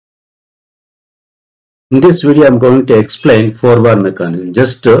In this video, I'm going to explain 4-bar mechanism.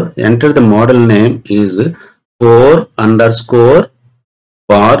 Just enter the model name is 4_bar_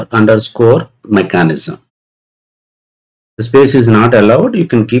 mechanism. The space is not allowed. You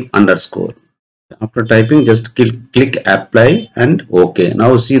can keep underscore. After typing, just click apply and OK.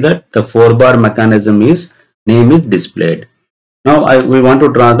 Now see that the 4-bar mechanism name is displayed. Now we want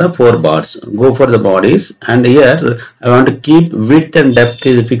to draw the 4 bars. Go for the bodies, and here I want to keep width and depth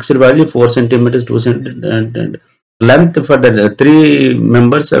is a fixed value 4 centimeters, 2 centimeters, and length for the 3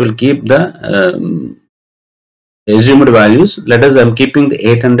 members I will keep the assumed values. Let us, I am keeping the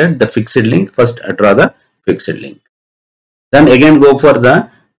 800, the fixed link. First I draw the fixed link. Then again go for the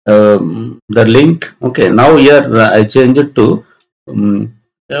link. Okay, now here I change it to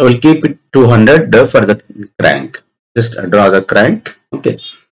I will keep it 200 for the crank. Just draw the crank. Okay,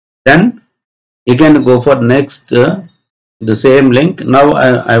 then again go for next the same link. Now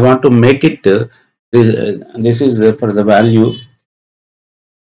I want to make it this is for the value.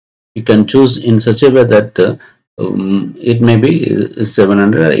 You can choose in such a way that it may be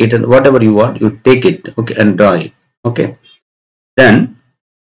 700 or 800, whatever you want. You take it, okay, and draw it. Okay, then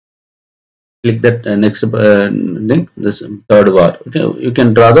click that next link, this third bar. Okay, you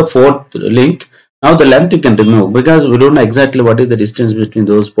can draw the 4th link. Now the length you can remove because we don't know exactly what is the distance between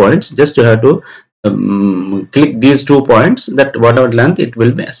those points. Just you have to click these 2 points, that whatever length it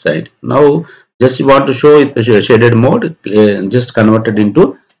will be assigned. Now just you want to show it shaded mode, just convert it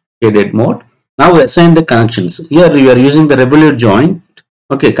into shaded mode. Now assign the connections. Here you are using the revolute joint.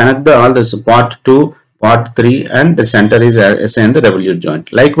 Okay, connect all this part 2, part 3, and the center is assigned the revolute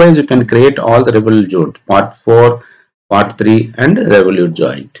joint. Likewise, you can create all the revolute joint, part 4, part 3, and revolute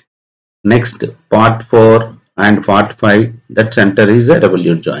joint. Next, part 4 and part 5, that center is a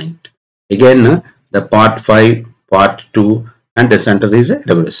revolute joint. Again, the part 5, part 2, and the center is a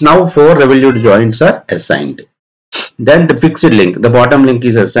revolute. So now 4 revolute joints are assigned. Then the fixed link, the bottom link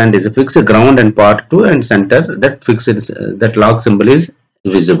is assigned is a fixed ground, and part 2 and center, that fixed that lock symbol is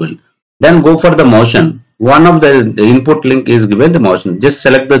visible. Then go for the motion. One of the input link is given the motion. Just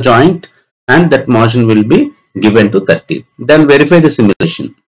select the joint and that motion will be given to 30. Then verify the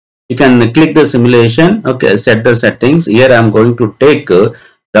simulation. You can click the simulation. Okay, set the settings. Here I am going to take the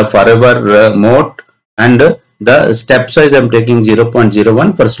forever mode, and the step size I am taking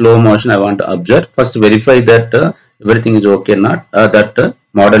 0.01. For slow motion I want to observe. First verify that everything is okay or not. That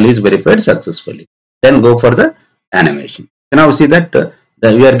model is verified successfully. Then go for the animation. Now see that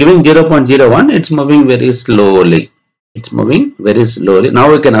we are giving 0.01. It's moving very slowly. It's moving very slowly.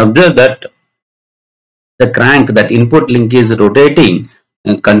 Now we can observe that the crank, that input link is rotating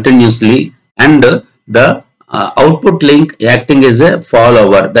continuously, and the output link acting as a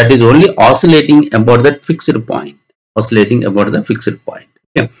follower, that is only oscillating about that fixed point. Oscillating about the fixed point.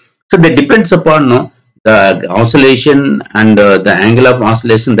 Okay. So that depends upon the oscillation and the angle of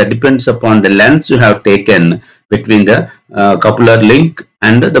oscillation. That depends upon the length you have taken between the coupler link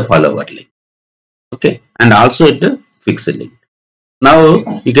and the follower link. Okay, and also the fixed link. Now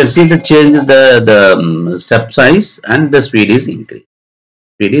you can see the change the step size, and the speed is increased.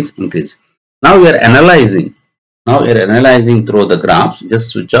 Now we are analyzing. Now we are analyzing through the graphs. Just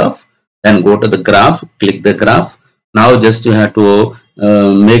switch off, then go to the graph, click the graph. Now just you have to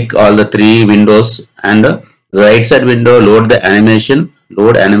make all the 3 windows, and the right side window load the animation.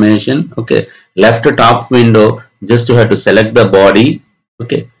 Okay, left top window, just you have to select the body.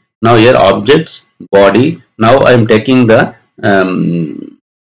 Okay, now here objects, body. Now I am taking the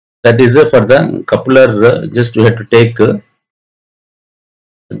that is for the coupler. Just you have to take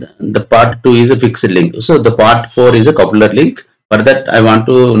the part 2 is a fixed link. So the part 4 is a coupler link. For that I want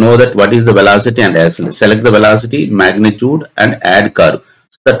to know that what is the velocity and acceleration. Select the velocity, magnitude, and add curve.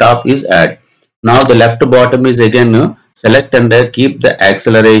 So the top is add. Now the left bottom is again select and keep the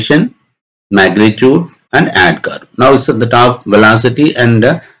acceleration, magnitude, and add curve. Now so the top velocity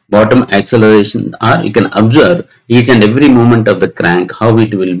and bottom acceleration are, you can observe each and every movement of the crank, how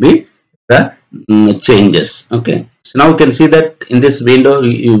it will be the changes. Okay, so now you can see that in this window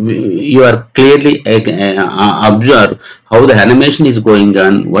you are clearly observe how the animation is going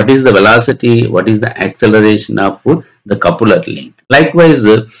on, what is the velocity, what is the acceleration of the coupler link. Likewise,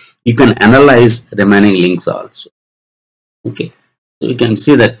 you can analyze remaining links also. Okay, so you can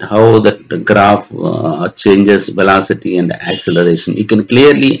see that how that graph changes velocity and acceleration. You can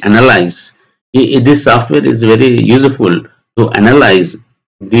clearly analyze. This software is very useful to analyze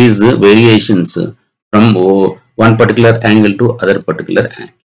these variations from one particular angle to other particular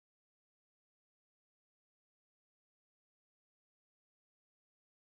angle.